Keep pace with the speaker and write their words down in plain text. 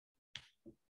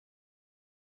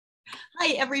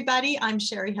Hi, everybody. I'm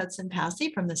Sherry Hudson-Passy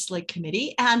from the SLIG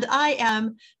Committee, and I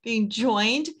am being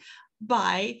joined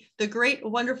by the great,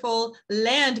 wonderful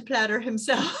land platter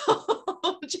himself,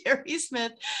 Jerry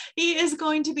Smith. He is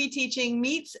going to be teaching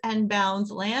meets and bounds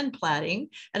land platting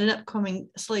at an upcoming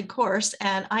SLIG course,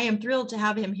 and I am thrilled to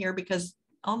have him here because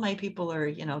all my people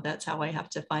are, that's how I have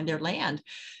to find their land,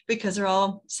 because they're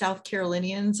all South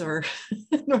Carolinians or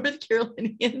North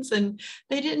Carolinians, and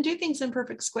they didn't do things in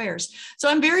perfect squares. So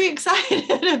I'm very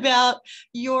excited about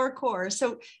your course.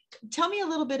 So tell me a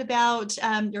little bit about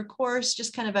your course,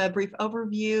 just kind of a brief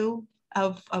overview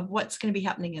of what's going to be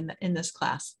happening in this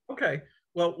class. Okay,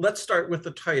 well, let's start with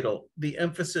the title. The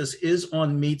emphasis is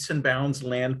on meets and bounds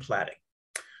land platting.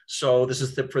 So this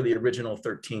is for the original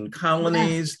 13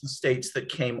 colonies, the states that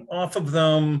came off of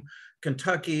them,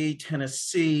 Kentucky,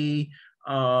 Tennessee,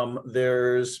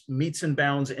 there's meets and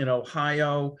bounds in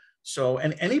Ohio. So,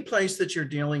 and any place that you're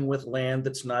dealing with land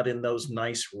that's not in those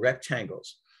nice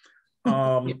rectangles.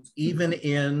 Even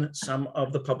in some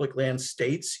of the public land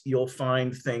states, you'll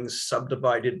find things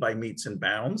subdivided by meets and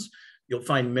bounds. You'll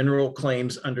find mineral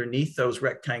claims underneath those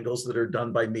rectangles that are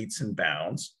done by meets and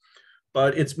bounds.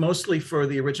 But it's mostly for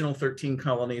the original 13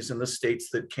 colonies and the states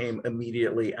that came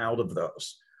immediately out of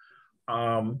those.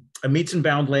 A meets and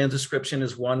bound land description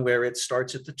is one where it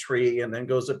starts at the tree and then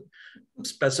goes a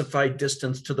specified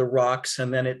distance to the rocks,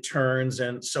 and then it turns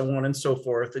and so on and so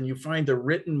forth. And you find the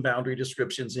written boundary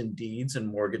descriptions in deeds and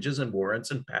mortgages and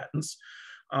warrants and patents.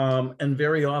 And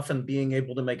very often being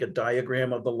able to make a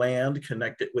diagram of the land,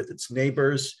 connect it with its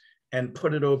neighbors, and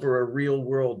put it over a real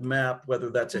world map, whether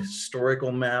that's a historical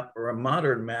map or a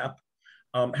modern map,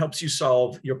 helps you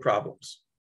solve your problems.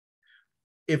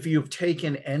 If you've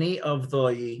taken any of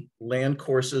the land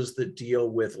courses that deal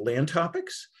with land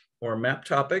topics or map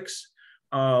topics,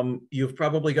 you've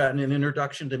probably gotten an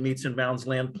introduction to meets and bounds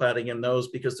land platting in those,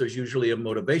 because there's usually a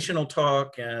motivational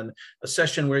talk and a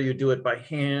session where you do it by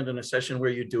hand and a session where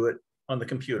you do it on the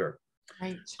computer.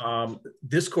 Right.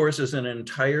 This course is an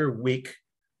entire week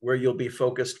where you'll be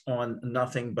focused on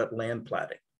nothing but land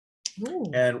platting. Ooh.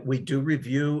 And we do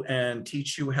review and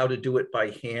teach you how to do it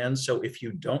by hand. So if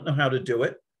you don't know how to do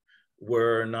it,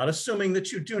 we're not assuming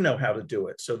that you do know how to do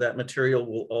it. So that material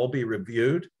will all be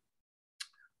reviewed.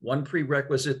 One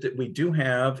prerequisite that we do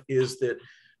have is that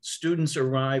students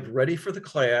arrive ready for the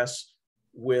class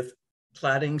with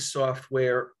platting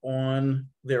software on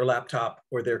their laptop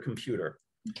or their computer.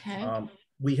 Okay.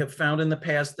 We have found in the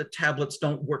past that tablets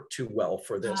don't work too well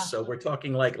for this. So we're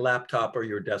talking like laptop or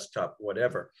your desktop,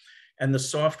 whatever. And the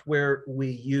software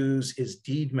we use is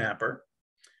Deed Mapper.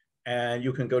 And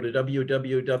you can go to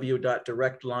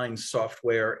www.directline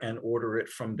software and order it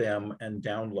from them and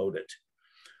download it.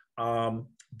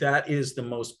 That is the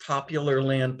most popular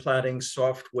land platting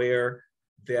software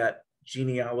that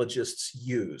genealogists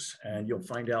use. And you'll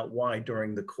find out why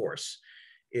during the course.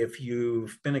 If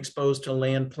you've been exposed to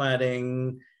land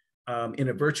platting in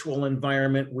a virtual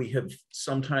environment, we have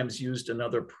sometimes used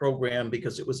another program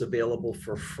because it was available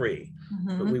for free.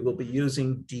 Mm-hmm. But we will be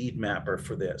using Deed Mapper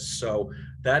for this. So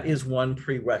that is one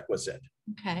prerequisite.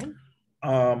 Okay.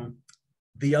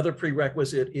 The other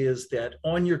prerequisite is that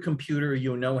on your computer,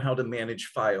 you know how to manage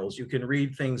files. You can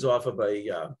read things off of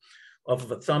a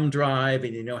thumb drive,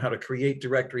 and you know how to create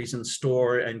directories and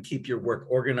store and keep your work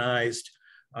organized.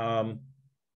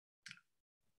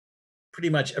 Pretty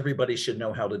much everybody should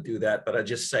know how to do that, but I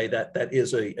just say that that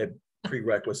is a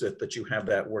prerequisite that you have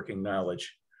that working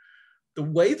knowledge. The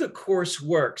way the course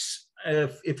works,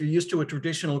 if you're used to a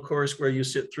traditional course where you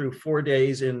sit through 4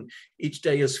 days and each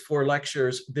day is 4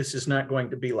 lectures, this is not going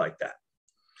to be like that.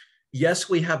 Yes,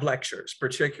 we have lectures,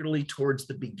 particularly towards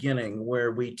the beginning,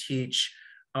 where we teach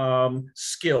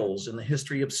skills and the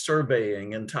history of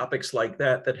surveying and topics like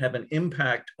that that have an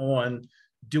impact on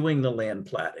doing the land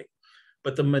platting.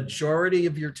 But the majority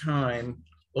of your time,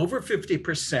 over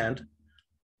 50%,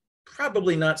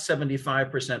 probably not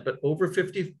 75%, but over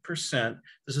 50%,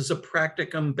 this is a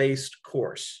practicum-based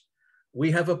course.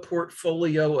 We have a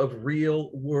portfolio of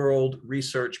real-world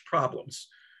research problems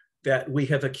that we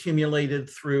have accumulated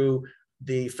through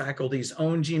the faculty's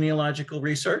own genealogical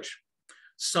research.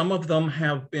 Some of them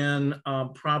have been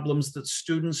problems that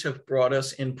students have brought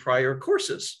us in prior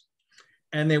courses.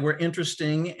 And they were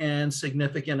interesting and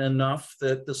significant enough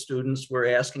that the students were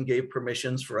asked and gave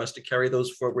permissions for us to carry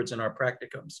those forwards in our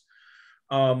practicums.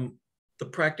 The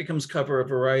practicums cover a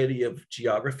variety of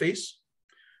geographies.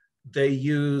 They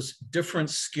use different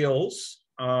skills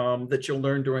that you'll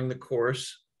learn during the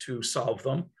course to solve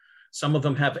them. Some of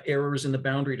them have errors in the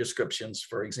boundary descriptions,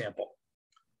 for example.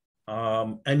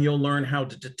 And you'll learn how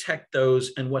to detect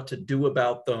those and what to do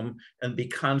about them and be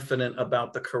confident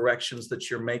about the corrections that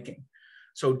you're making.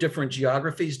 So different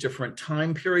geographies, different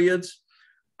time periods,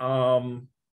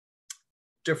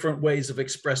 different ways of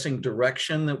expressing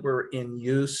direction that were in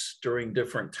use during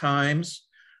different times.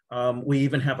 We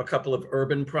even have a couple of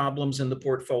urban problems in the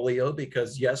portfolio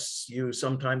because yes, you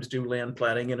sometimes do land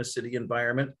platting in a city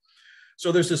environment.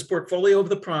 So there's this portfolio of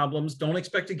the problems. Don't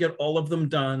expect to get all of them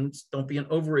done. Don't be an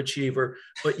overachiever,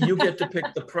 but you get to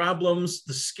pick the problems,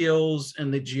 the skills,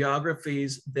 and the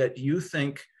geographies that you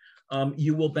think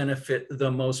you will benefit the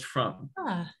most from.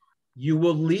 You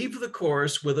will leave the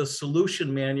course with a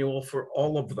solution manual for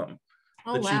all of them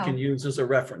that you can use as a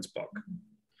reference book.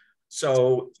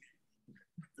 So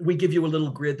we give you a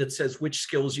little grid that says which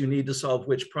skills you need to solve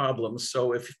which problems.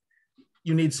 So if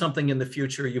you need something in the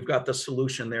future, you've got the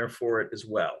solution there for it as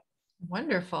well.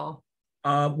 Wonderful.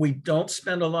 We don't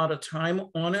spend a lot of time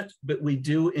on it, but we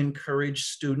do encourage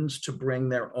students to bring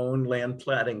their own land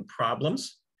platting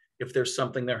problems if there's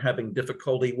something they're having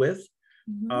difficulty with.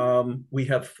 Mm-hmm. We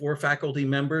have 4 faculty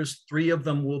members. 3 of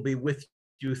them will be with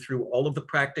you through all of the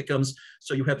practicums.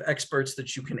 So you have experts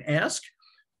that you can ask.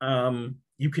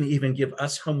 You can even give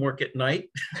us homework at night.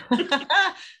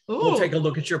 We'll take a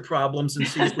look at your problems and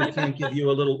see if we can give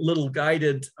you a little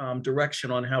guided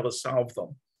direction on how to solve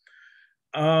them.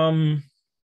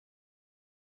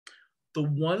 The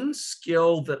one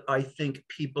skill that I think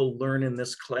people learn in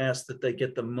this class that they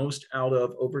get the most out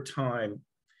of over time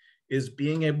is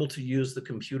being able to use the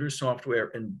computer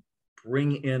software and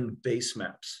bring in base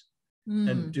maps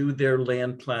and do their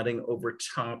land platting over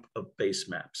top of base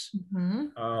maps.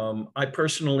 Mm-hmm. I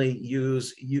personally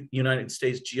use United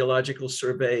States Geological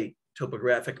Survey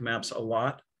topographic maps a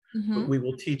lot, but we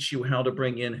will teach you how to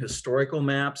bring in historical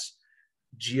maps,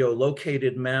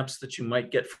 geolocated maps that you might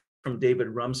get from David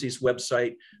Rumsey's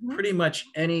website, pretty much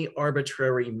any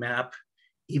arbitrary map.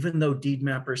 Even though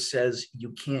DeedMapper says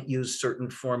you can't use certain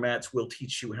formats, we'll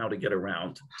teach you how to get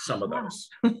around some of those.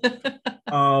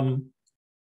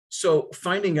 So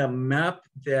finding a map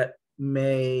that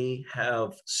may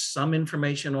have some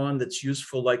information on that's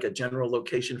useful, like a general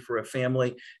location for a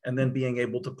family, and then being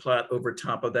able to plot over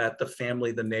top of that the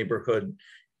family, the neighborhood,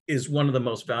 is one of the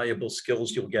most valuable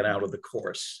skills you'll get out of the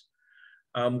course.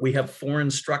 We have 4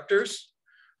 instructors,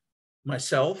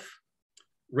 myself.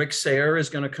 Rick Sayre is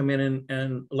going to come in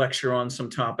and lecture on some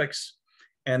topics.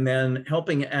 And then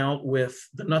helping out with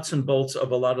the nuts and bolts of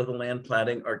a lot of the land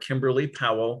platting are Kimberly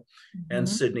Powell and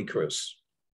Sydney Cruz.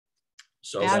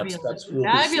 So that's who will be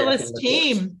fabulous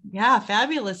team. Yeah,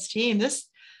 fabulous team.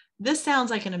 This sounds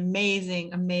like an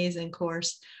amazing, amazing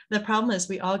course. The problem is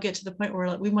we all get to the point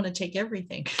where we want to take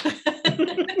everything.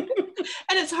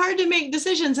 And it's hard to make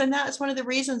decisions. And that's one of the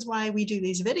reasons why we do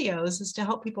these videos, is to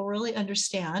help people really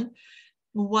understand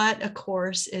what a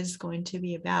course is going to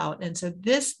be about. And so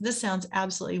this sounds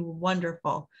absolutely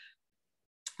wonderful.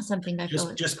 Something I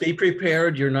feel just be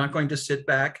prepared. You're not going to sit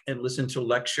back and listen to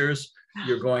lectures.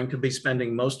 You're going to be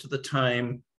spending most of the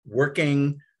time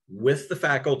working with the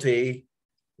faculty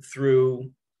through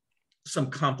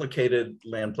some complicated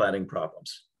land platting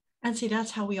problems. And see,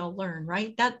 that's how we all learn,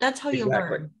 right? That's how you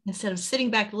learn, instead of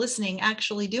sitting back listening,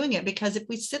 actually doing it. Because if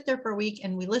we sit there for a week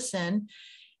and we listen,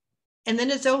 and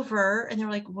then it's over and they're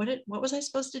like, what was I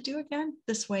supposed to do again?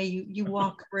 This way you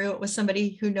walk through it with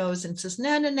somebody who knows and says,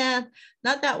 no,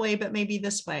 not that way, but maybe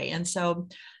this way. And so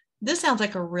this sounds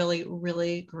like a really,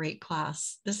 really great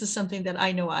class. This is something that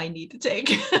I know I need to take.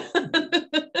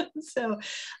 So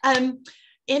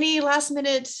any last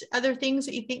minute other things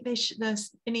that you think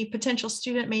any potential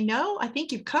student may know? I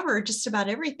think you've covered just about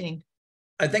everything.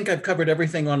 I think I've covered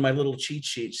everything on my little cheat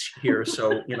sheets here.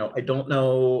 So, I don't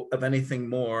know of anything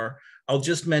more. I'll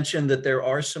just mention that there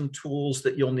are some tools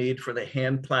that you'll need for the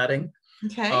hand platting.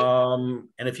 Okay.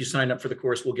 And if you sign up for the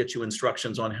course, we'll get you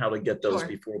instructions on how to get those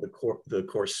before the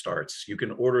course starts. You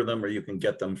can order them or you can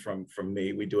get them from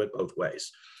me. We do it both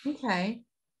ways. Okay.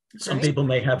 Some people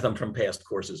may have them from past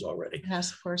courses already.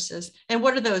 Past courses. And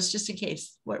what are those, just in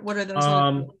case? What are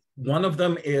those? One of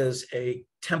them is a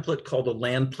template called a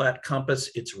land plat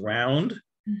compass. It's round.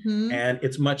 And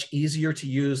it's much easier to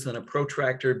use than a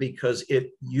protractor because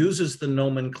it uses the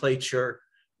nomenclature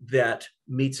that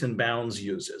Meets and Bounds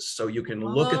uses. So you can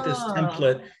look at this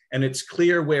template and it's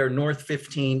clear where North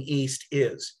 15 East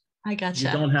is. I gotcha.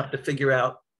 You don't have to figure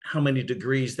out how many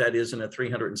degrees that is in a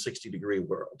 360-degree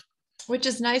world. Which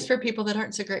is nice for people that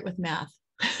aren't so great with math.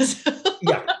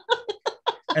 Yeah.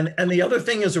 And the other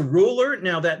thing is a ruler.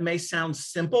 Now that may sound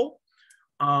simple,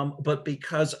 but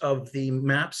because of the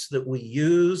maps that we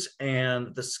use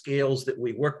and the scales that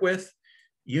we work with,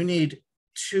 you need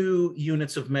two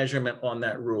units of measurement on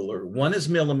that ruler. One is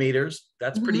millimeters.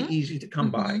 That's pretty easy to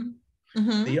come by.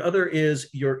 The other is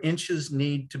your inches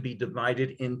need to be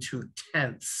divided into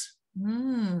tenths.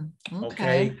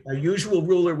 Okay. A usual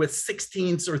ruler with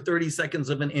 16ths or 32nds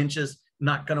of an inch is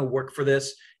not going to work for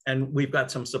this. And we've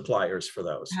got some suppliers for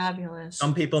those. Fabulous.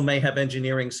 Some people may have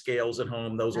engineering scales at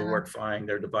home. Those will work fine.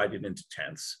 They're divided into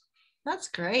tenths. That's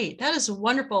great. That is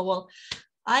wonderful. Well,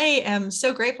 I am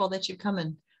so grateful that you come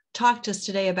and talk to us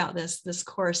today about this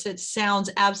course. It sounds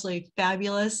absolutely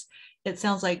fabulous. It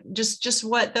sounds like just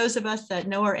what those of us that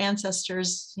know our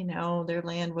ancestors, you know, their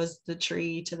land was the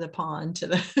tree to the pond to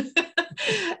the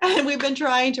and we've been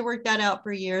trying to work that out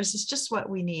for years. It's just what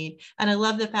we need. And I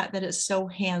love the fact that it's so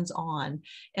hands-on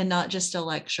and not just a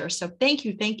lecture. So thank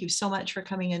you so much for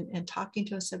coming in and talking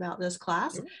to us about this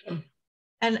class.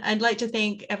 And I'd like to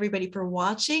thank everybody for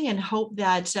watching and hope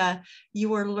that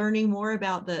you are learning more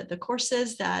about the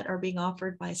courses that are being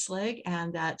offered by SLIG,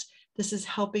 and that this is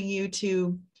helping you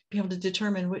to be able to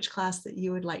determine which class that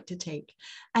you would like to take.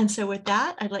 And so with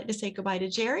that, I'd like to say goodbye to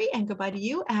Jerry and goodbye to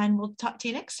you, and we'll talk to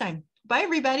you next time. Bye,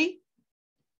 everybody.